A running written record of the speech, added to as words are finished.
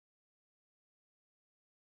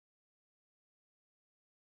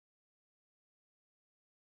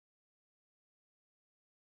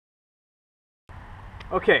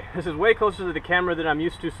Okay, this is way closer to the camera than I'm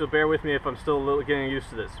used to, so bear with me if I'm still a little getting used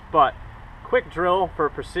to this. But quick drill for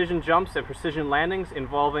precision jumps and precision landings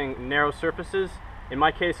involving narrow surfaces. In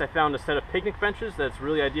my case, I found a set of picnic benches that's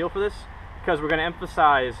really ideal for this because we're going to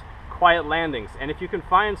emphasize quiet landings. And if you can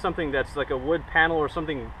find something that's like a wood panel or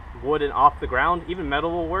something wooden off the ground, even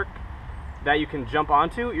metal will work, that you can jump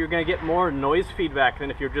onto, you're going to get more noise feedback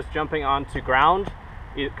than if you're just jumping onto ground,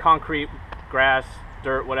 concrete, grass,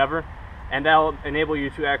 dirt, whatever. And that'll enable you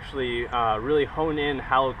to actually really hone in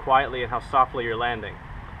how quietly and how softly you're landing.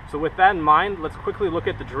 So with that in mind, let's quickly look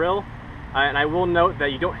at the drill. And I will note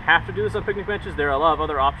that you don't have to do this on picnic benches. There are a lot of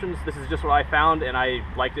other options. This is just what I found, and I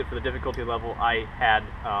liked it for the difficulty level I had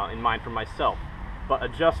in mind for myself. But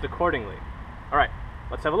adjust accordingly. All right,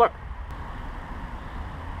 let's have a look.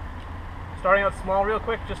 Starting out small real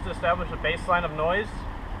quick, just to establish a baseline of noise.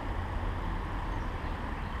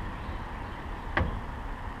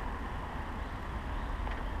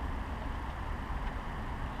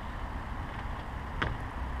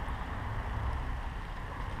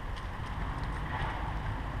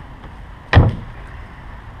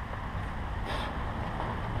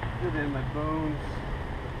 Get in my bones.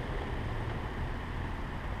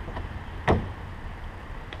 I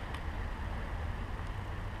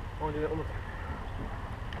want to do that one more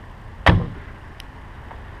time.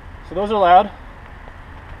 So those are loud.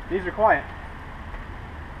 These are quiet.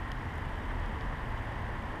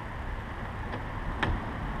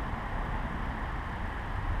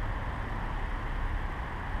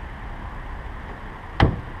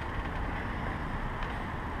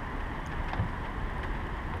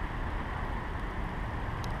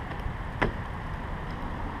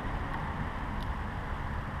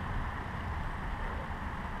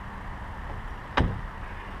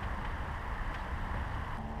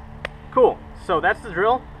 Cool, so that's the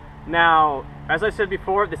drill. Now, as I said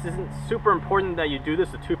before, this isn't super important that you do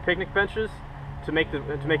this with two picnic benches to make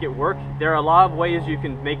it work. There are a lot of ways you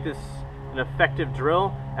can make this an effective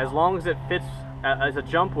drill, as long as it fits as a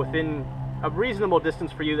jump within a reasonable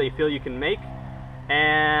distance for you that you feel you can make,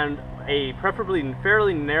 and a preferably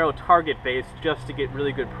fairly narrow target base just to get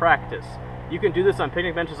really good practice. You can do this on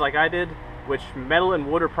picnic benches like I did, which metal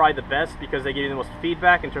and wood are probably the best because they give you the most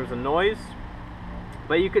feedback in terms of noise.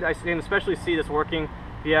 But I can especially see this working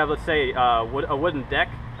if you have, let's say, a wooden deck.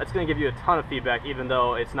 That's going to give you a ton of feedback, even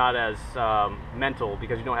though it's not as mental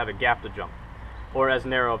because you don't have a gap to jump or as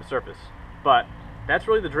narrow of a surface. But that's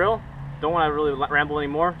really the drill. Don't want to really ramble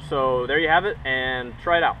anymore, so there you have it, and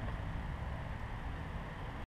try it out.